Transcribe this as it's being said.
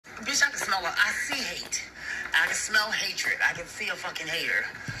Bitch, I can smell it. I see hate. I can smell hatred. I can see a fucking hater.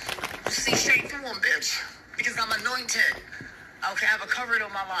 You see straight through them, bitch. Because I'm anointed. Okay, I have a covering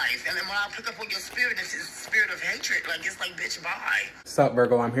on my life. And then when I pick up on your spirit, it's a spirit of hatred. Like, it's like, bitch, bye. What's up,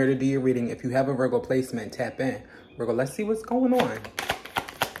 Virgo? I'm here to do your reading. If you have a Virgo placement, tap in. Virgo, let's see what's going on.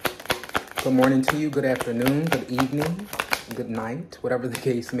 Good morning to you. Good afternoon. Good evening. Good night. Whatever the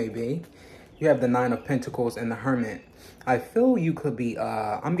case may be. You have the Nine of Pentacles and the Hermit. I feel you could be,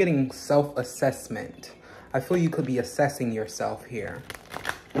 I'm getting self-assessment. I feel you could be assessing yourself here.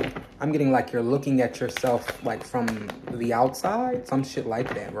 I'm getting like you're looking at yourself like from the outside. Some shit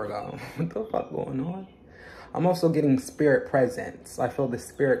like that, Virgo. What the fuck going on? I'm also getting spirit presence. I feel the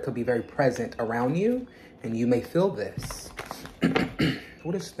spirit could be very present around you. And you may feel this.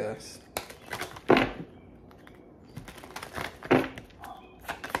 What is this?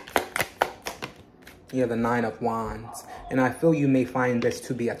 Yeah, the Nine of Wands. And I feel you may find this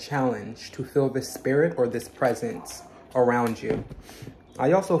to be a challenge to feel this spirit or this presence around you.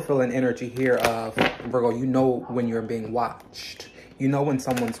 I also feel an energy here of, Virgo, you know when you're being watched. You know when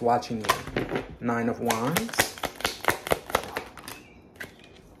someone's watching you. Nine of Wands.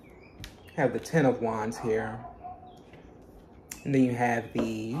 Have the Ten of Wands here. And then you have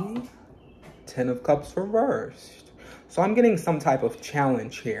the Ten of Cups reversed. So I'm getting some type of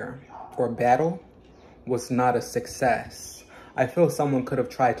challenge here or battle was not a success. I feel someone could have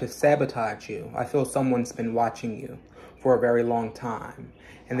tried to sabotage you. I feel someone's been watching you for a very long time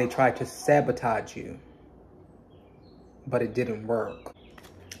and they tried to sabotage you, but it didn't work.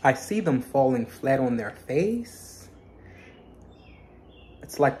 I see them falling flat on their face.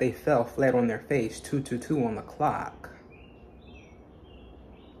 It's like they fell flat on their face, 222 on the clock.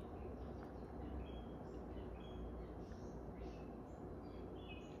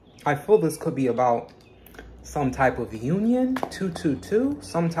 I feel this could be about some type of union, 222,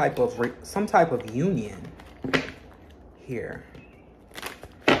 some type of union here.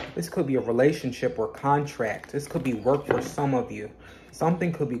 This could be a relationship or contract. This could be work for some of you.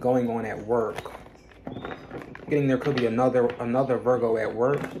 Something could be going on at work. I'm getting there could be another Virgo at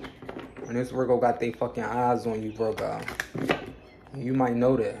work. And this Virgo got their fucking eyes on you, Virgo. You might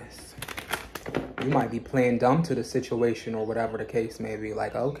notice. You might be playing dumb to the situation or whatever the case may be.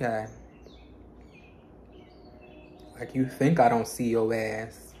 Like, okay. Like, you think I don't see your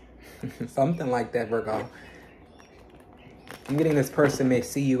ass. Something like that, Virgo. I'm getting this person may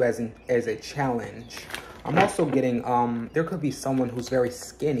see you as a challenge. I'm also getting, there could be someone who's very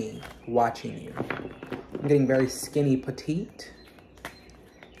skinny watching you. I'm getting very skinny, petite.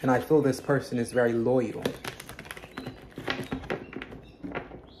 And I feel this person is very loyal.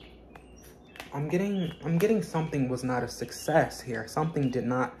 I'm getting something was not a success here. Something did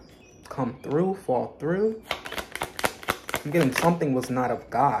not come through, fall through. I'm getting something was not of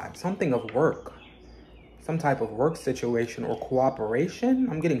God, something of work, some type of work situation or cooperation.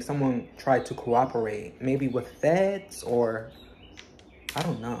 I'm getting someone tried to cooperate, maybe with feds or, I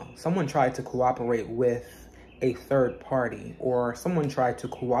don't know. Someone tried to cooperate with a third party or someone tried to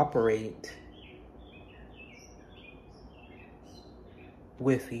cooperate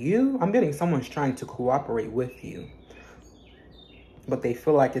with you. I'm getting someone's trying to cooperate with you, but they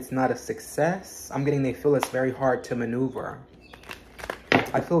feel like it's not a success. I'm getting they feel it's very hard to maneuver.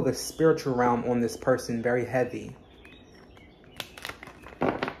 I feel the spiritual realm on this person very heavy.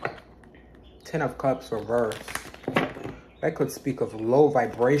 Ten of Cups reversed. That could speak of low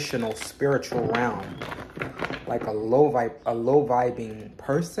vibrational spiritual realm. Like a low vibing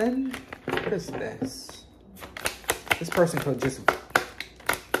person. What is this? This person could just,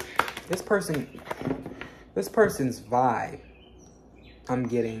 this person's vibe, I'm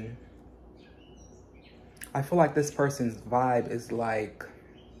getting. I feel like this person's vibe is like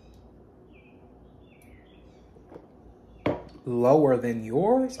lower than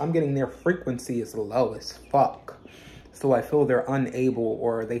yours. I'm getting their frequency is low as fuck. So I feel they're unable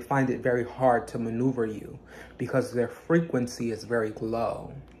or they find it very hard to maneuver you because their frequency is very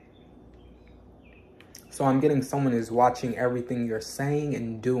low. So I'm getting someone is watching everything you're saying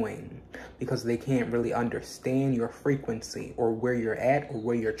and doing because they can't really understand your frequency or where you're at or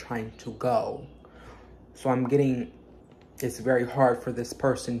where you're trying to go. So I'm getting it's very hard for this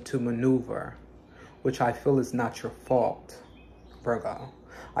person to maneuver, which I feel is not your fault, Virgo.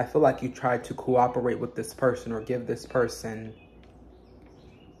 I feel like you tried to cooperate with this person or give this person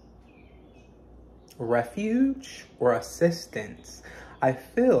refuge or assistance. I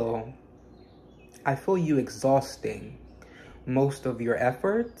feel you exhausting most of your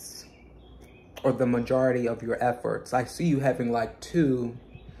efforts or the majority of your efforts. I see you having like two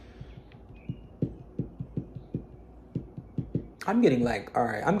I'm getting like, all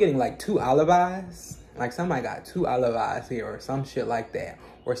right, I'm getting like 2 alibis. Like somebody got 2 alibis here or some shit like that.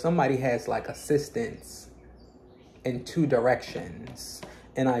 Or somebody has like assistance in 2 directions.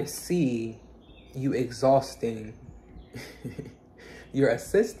 And I see you exhausting your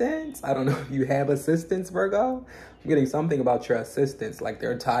assistants. I don't know if you have assistants, Virgo. I'm getting something about your assistants. Like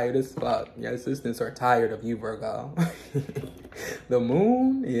they're tired as fuck. Your assistants are tired of you, Virgo. The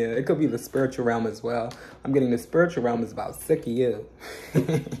moon, yeah, it could be the spiritual realm as well. I'm getting the spiritual realm is about sick of you.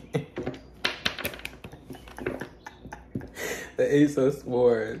 The Ace of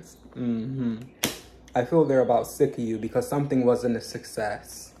Swords. I feel they're about sick of you because something wasn't a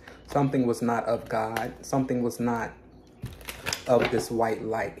success. Something was not of God. Something was not of this white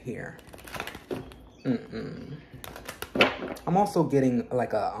light here. I'm also getting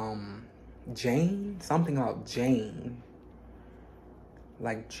like a Jane, something about Jane.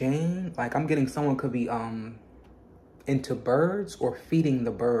 Like Jane, like I'm getting someone could be into birds or feeding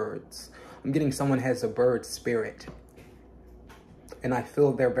the birds. I'm getting someone has a bird spirit. And I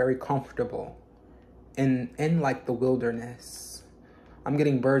feel they're very comfortable in like the wilderness. I'm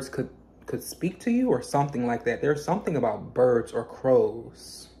getting birds could speak to you or something like that. There's something about birds or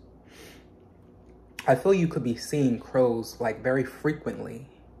crows. I feel you could be seeing crows like very frequently.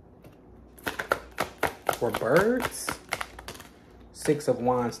 Or birds. 6 of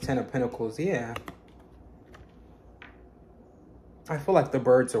Wands, 10 of Pentacles, yeah. I feel like the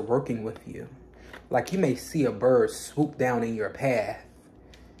birds are working with you. Like you may see a bird swoop down in your path.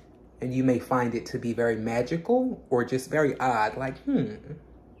 And you may find it to be very magical or just very odd. Like,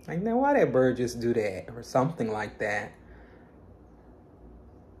 like, now why that bird just do that? Or something like that.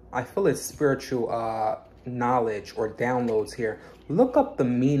 I feel it's spiritual knowledge or downloads here. Look up the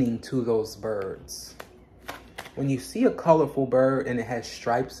meaning to those birds. When you see a colorful bird and it has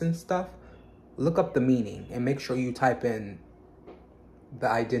stripes and stuff, look up the meaning and make sure you type in the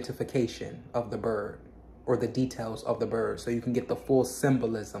identification of the bird or the details of the bird so you can get the full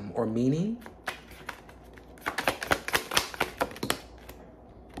symbolism or meaning.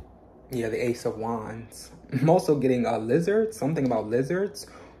 Yeah, the Ace of Wands. I'm also getting a lizard, something about lizards,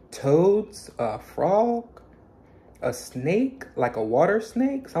 toads, a frog, a snake, like a water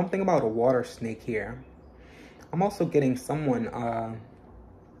snake, something about a water snake here. I'm also getting someone,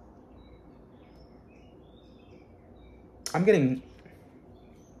 I'm getting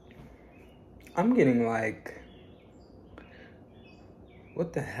like,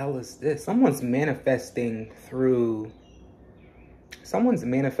 what the hell is this? Someone's manifesting through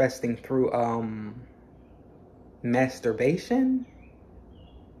masturbation.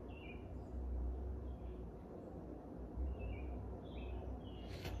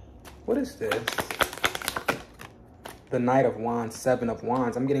 What is this? The Knight of Wands, 7 of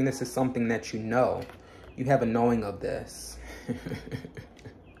Wands. I'm getting this is something that you know. You have a knowing of this.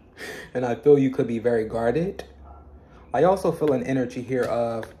 And I feel you could be very guarded. I also feel an energy here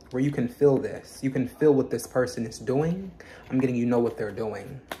of where you can feel this. You can feel what this person is doing. I'm getting you know what they're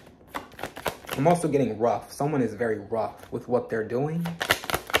doing. I'm also getting rough. Someone is very rough with what they're doing.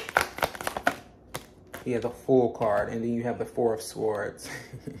 Yeah, the Fool card. And then you have the 4 of Swords.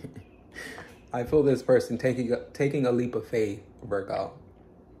 I feel this person taking a leap of faith, Virgo.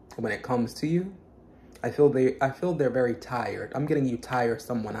 When it comes to you, I feel they're very tired. I'm getting you tire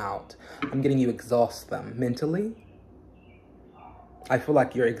someone out. I'm getting you exhaust them mentally. I feel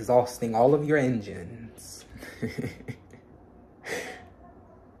like you're exhausting all of your engines.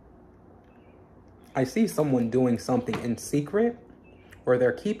 I see someone doing something in secret, or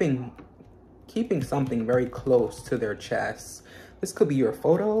they're keeping something very close to their chest. This could be your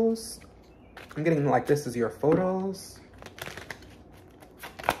photos. I'm getting like this is your photos.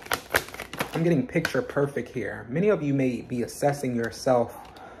 I'm getting picture perfect here. Many of you may be assessing yourself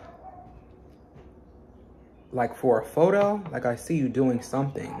like for a photo. Like I see you doing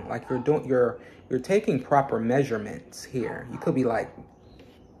something. Like you're taking proper measurements here. You could be like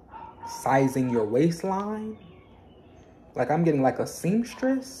sizing your waistline. Like I'm getting like a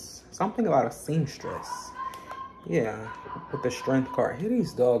seamstress. Something about a seamstress. Yeah, with the Strength card. Here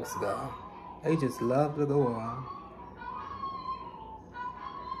these dogs go. They just love to go on.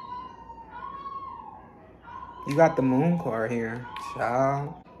 You got the Moon card here,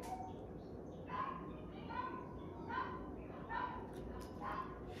 child.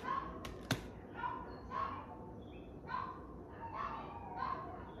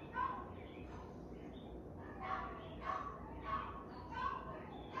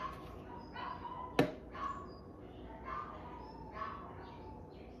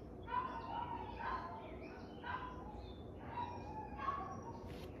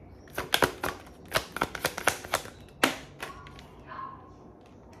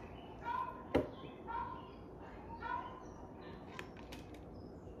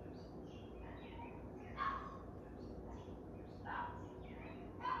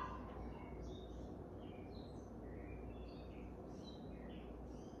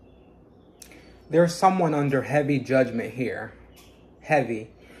 There's someone under heavy judgment here. Heavy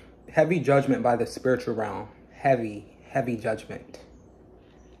judgment by the spiritual realm. Heavy judgment.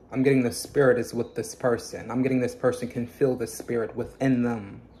 I'm getting the spirit is with this person. I'm getting this person can feel the spirit within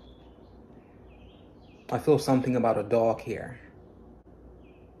them. I feel something about a dog here.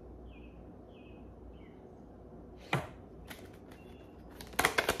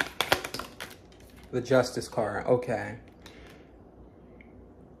 The Justice card, okay.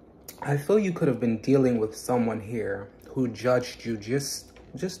 I feel you could have been dealing with someone here who judged you just,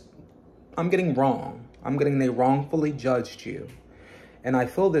 I'm getting wrong. I'm getting they wrongfully judged you. And I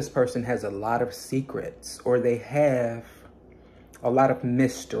feel this person has a lot of secrets, or they have a lot of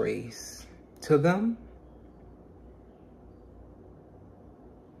mysteries to them.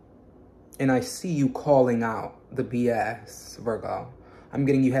 And I see you calling out the BS, Virgo. I'm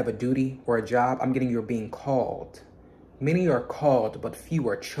getting you have a duty or a job. I'm getting you're being called. Many are called, but few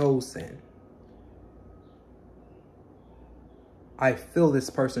are chosen. I feel this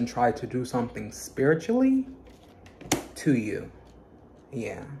person tried to do something spiritually to you.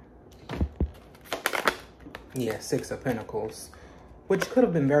 Yeah. Yeah, Six of Pentacles, which could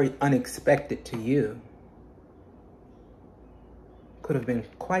have been very unexpected to you. Could have been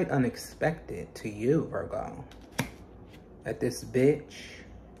quite unexpected to you, Virgo. That this bitch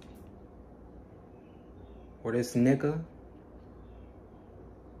or this nigga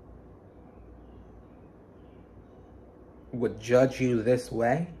would judge you this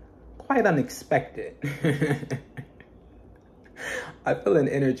way. Quite unexpected. I feel an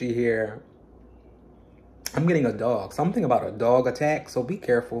energy here. I'm getting a dog. Something about a dog attack, so be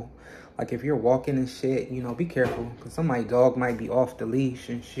careful. Like if you're walking and shit, you know, be careful. Because somebody's dog might be off the leash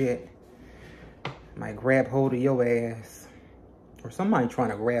and shit. Might grab hold of your ass. Or somebody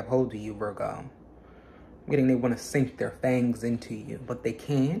trying to grab hold of you, Virgo. I'm getting they want to sink their fangs into you, but they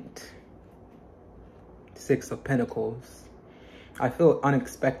can't. Six of Pentacles. I feel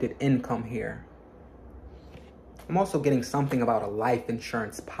unexpected income here. I'm also getting something about a life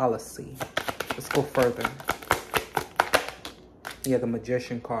insurance policy. Let's go further. Yeah, the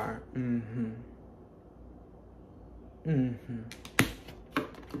Magician card. We're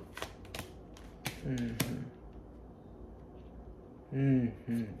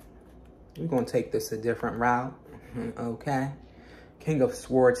going to take this a different route. Okay. King of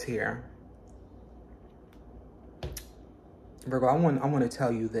Swords here. Virgo, I want to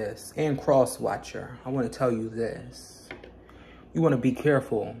tell you this. And Cross Watcher, I want to tell you this. You want to be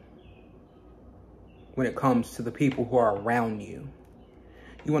careful when it comes to the people who are around you.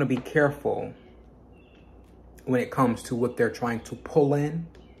 You want to be careful when it comes to what they're trying to pull in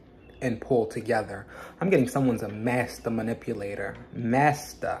and pull together. I'm getting someone's a master manipulator.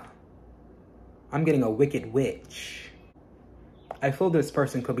 Master. I'm getting a wicked witch. I feel this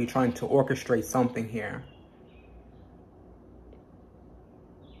person could be trying to orchestrate something here.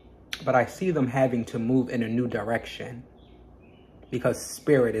 But I see them having to move in a new direction because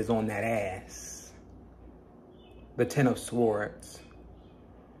spirit is on that ass. The Ten of Swords.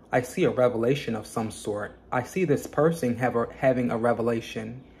 I see a revelation of some sort. I see this person having a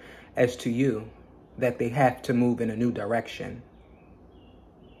revelation as to you that they have to move in a new direction.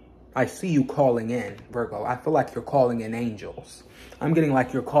 I see you calling in, Virgo. I feel like you're calling in angels. I'm getting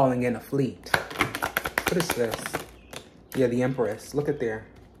like you're calling in a fleet. What is this? Yeah, the Empress. Look at there.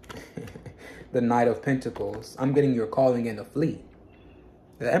 The Knight of Pentacles. I'm getting you're calling in a fleet.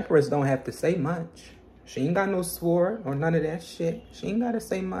 The Empress don't have to say much. She ain't got no sword or none of that shit. She ain't got to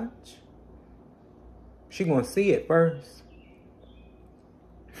say much. She gonna see it first.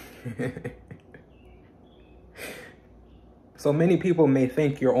 So many people may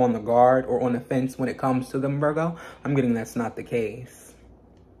think you're on the guard or on the fence when it comes to them, Virgo. I'm getting that's not the case.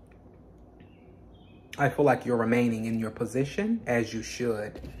 I feel like you're remaining in your position as you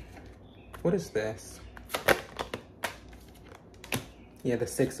should. What is this? Yeah, the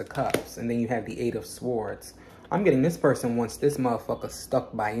Six of Cups. And then you have the Eight of Swords. I'm getting this person wants this motherfucker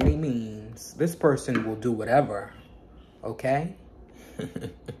stuck by any means. This person will do whatever. Okay?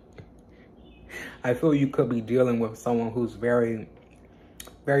 I feel you could be dealing with someone who's very,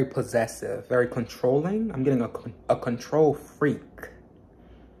 very possessive, very controlling. I'm getting a control freak.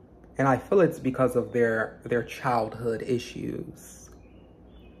 And I feel it's because of their childhood issues.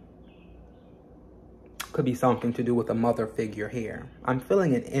 Could be something to do with a mother figure here. I'm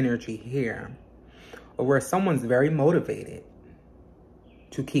feeling an energy here where someone's very motivated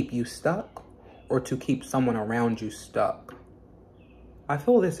to keep you stuck or to keep someone around you stuck. I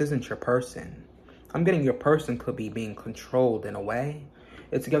feel this isn't your person. I'm getting your person could be being controlled in a way.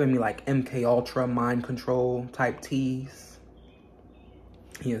 It's giving me like MK Ultra mind control type tease.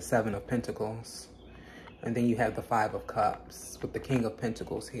 He has 7 of Pentacles. And then you have the 5 of Cups with the King of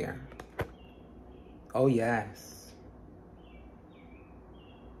Pentacles here. Oh, yes.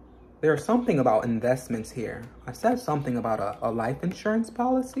 There's something about investments here. I said something about a life insurance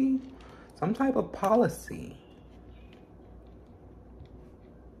policy. Some type of policy.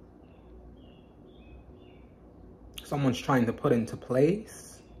 Someone's trying to put into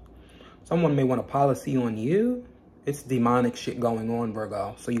place. Someone may want a policy on you. It's demonic shit going on,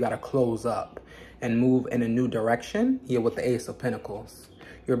 Virgo. So you got to close up and move in a new direction here with the Ace of Pentacles.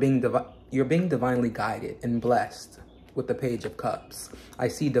 You're being divinely guided and blessed with the Page of Cups. I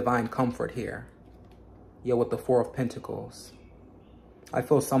see divine comfort here. Yeah, with the 4 of Pentacles. I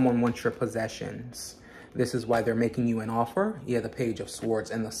feel someone wants your possessions. This is why they're making you an offer. Yeah, the Page of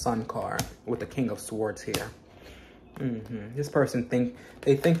Swords and the Sun card with the King of Swords here. This person think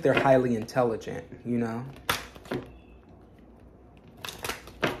they're highly intelligent, you know.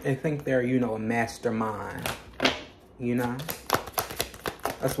 They think they're, you know, a mastermind, you know.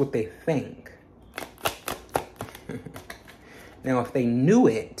 That's what they think. Now, if they knew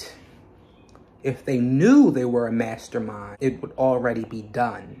it, if they knew they were a mastermind, it would already be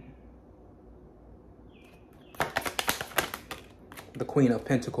done. The Queen of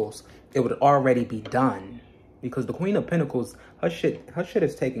Pentacles, it would already be done. Because the Queen of Pentacles, her shit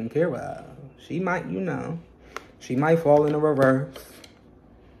is taken care of. She might, you know, she might fall in a reverse.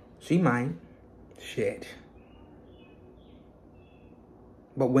 She might. Shit.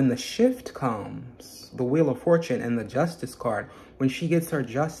 But when the shift comes, the Wheel of Fortune and the Justice card, when she gets her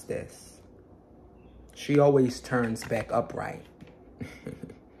justice, she always turns back upright.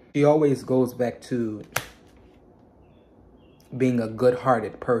 She always goes back to being a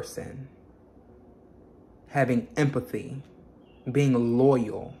good-hearted person. Having empathy, being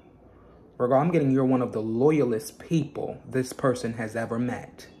loyal. Virgo, I'm getting you're one of the loyalest people this person has ever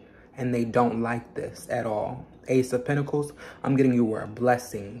met. And they don't like this at all. Ace of Pentacles, I'm getting you were a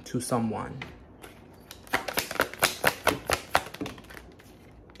blessing to someone.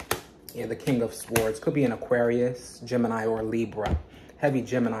 Yeah, the King of Swords. Could be an Aquarius, Gemini, or Libra. Heavy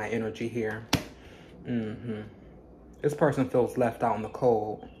Gemini energy here. This person feels left out in the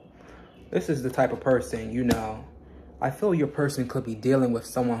cold. This is the type of person, you know, I feel your person could be dealing with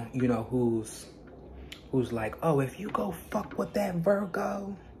someone, you know, who's like, oh, if you go fuck with that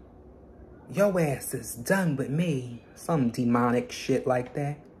Virgo, your ass is done with me. Some demonic shit like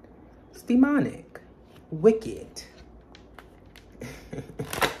that. It's demonic. Wicked.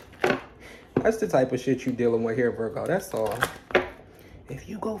 That's the type of shit you dealing with here, Virgo. That's all. If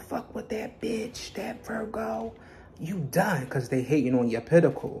you go fuck with that bitch, that Virgo, you done, because they hating on your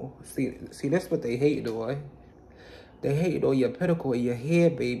pinnacle. See, that's what they hate, boy. They hate on your pinnacle in your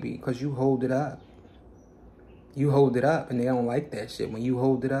head, baby, because you hold it up. You hold it up, and they don't like that shit. When you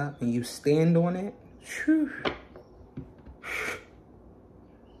hold it up and you stand on it, whew,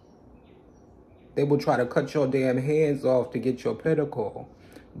 they will try to cut your damn hands off to get your pinnacle,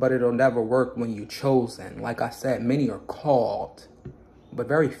 but it'll never work when you're chosen. Like I said, many are called, but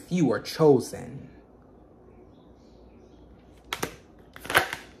very few are chosen.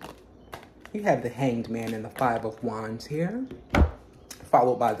 You have the Hanged Man and the 5 of Wands here,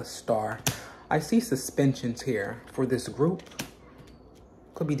 followed by the Star. I see suspensions here for this group.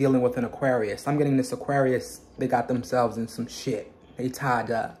 Could be dealing with an Aquarius. I'm getting this Aquarius, they got themselves in some shit. They tied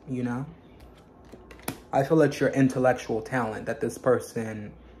up, you know? I feel it's your intellectual talent that this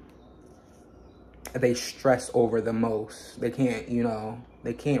person, they stress over the most. They can't, you know,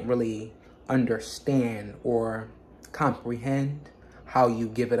 they can't really understand or comprehend how you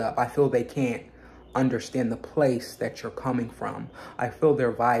give it up. I feel they can't understand the place that you're coming from. I feel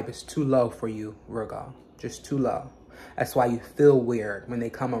their vibe is too low for you, Virgo. Just too low. That's why you feel weird when they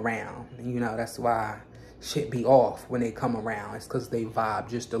come around. You know, that's why shit be off when they come around. It's because they vibe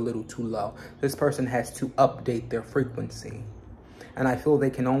just a little too low. This person has to update their frequency. And I feel they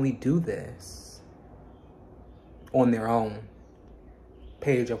can only do this on their own.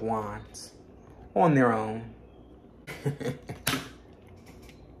 Page of Wands. On their own.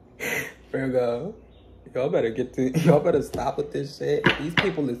 Virgo, y'all better stop with this shit. These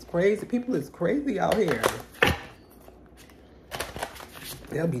people is crazy. People is crazy out here.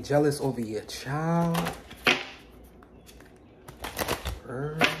 They'll be jealous over your child.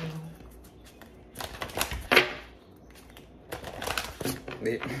 Girl.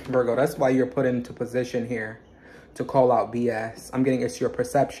 Virgo, that's why you're put into position here to call out BS. I'm getting it's your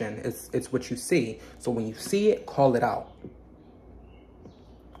perception. It's what you see. So when you see it, call it out.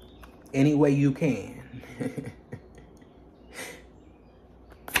 Any way you can.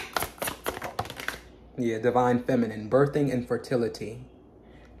 Yeah, divine feminine, birthing and fertility.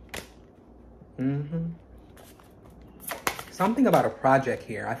 Something about a project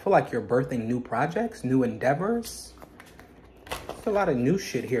here. I feel like you're birthing new projects, new endeavors. There's a lot of new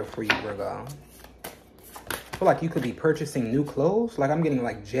shit here for you, Virgo. I feel like you could be purchasing new clothes. Like I'm getting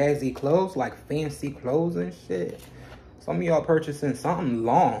like jazzy clothes, like fancy clothes and shit. Some of y'all purchasing something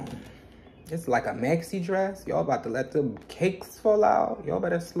long. It's like a maxi dress. Y'all about to let the cakes fall out. Y'all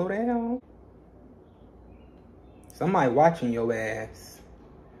better slow down. Somebody watching your ass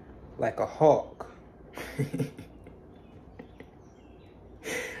like a hawk.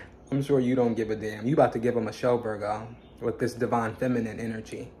 I'm sure you don't give a damn. You about to give them a show, Virgo, with this divine feminine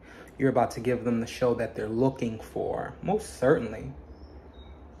energy. You're about to give them the show that they're looking for. Most certainly.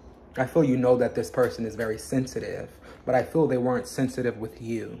 I feel you know that this person is very sensitive, but I feel they weren't sensitive with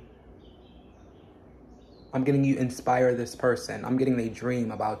you. I'm getting you inspire this person. I'm getting they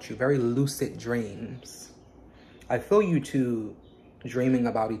dream about you. Very lucid dreams. I feel you two dreaming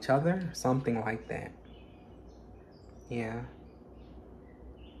about each other. Something like that. Yeah.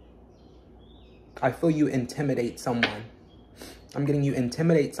 I feel you intimidate someone. I'm getting you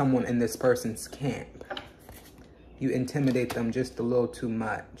intimidate someone in this person's camp. You intimidate them just a little too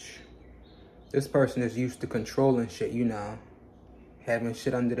much. This person is used to controlling shit, you know. Having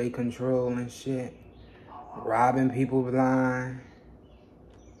shit under their control and shit. Robbing people blind.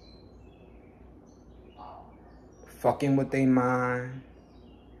 Fucking with their mind.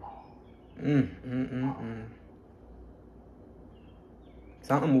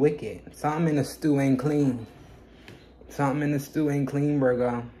 Something wicked. Something in the stew ain't clean. Something in the stew ain't clean,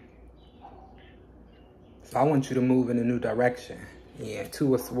 Virgo. So I want you to move in a new direction. Yeah,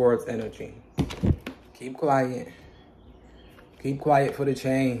 Two of Swords energy. Keep quiet. Keep quiet for the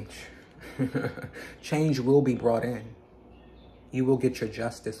change. Change will be brought in. You will get your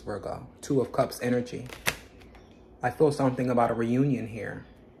justice, Virgo. Two of Cups energy. I feel something about a reunion here.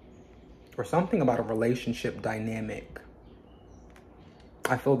 Or something about a relationship dynamic.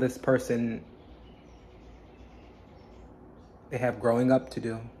 I feel this person, they have growing up to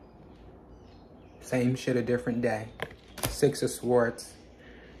do. Same shit, a different day. Six of Swords.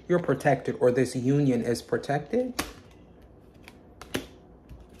 You're protected, or this union is protected.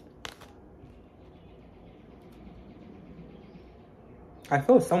 I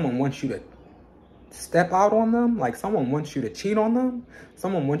feel someone wants you to step out on them. Like someone wants you to cheat on them.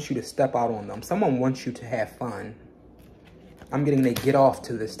 Someone wants you to step out on them. Someone wants you to have fun. I'm getting they get off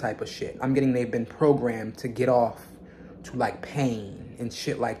to this type of shit. I'm getting they've been programmed to get off to like pain and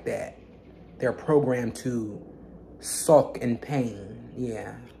shit like that. They're programmed to sulk in pain.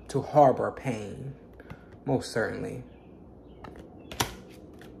 Yeah, to harbor pain. Most certainly.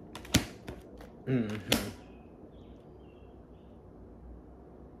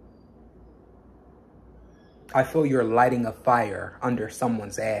 I feel you're lighting a fire under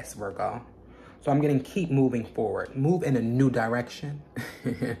someone's ass, Virgo. So I'm getting keep moving forward. Move in a new direction.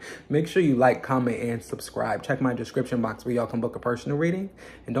 Make sure you like, comment, and subscribe. Check my description box where y'all can book a personal reading.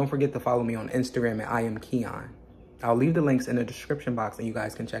 And don't forget to follow me on Instagram at IamKeon. I'll leave the links in the description box and you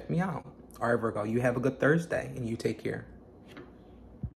guys can check me out. All right, Virgo, you have a good Thursday and you take care.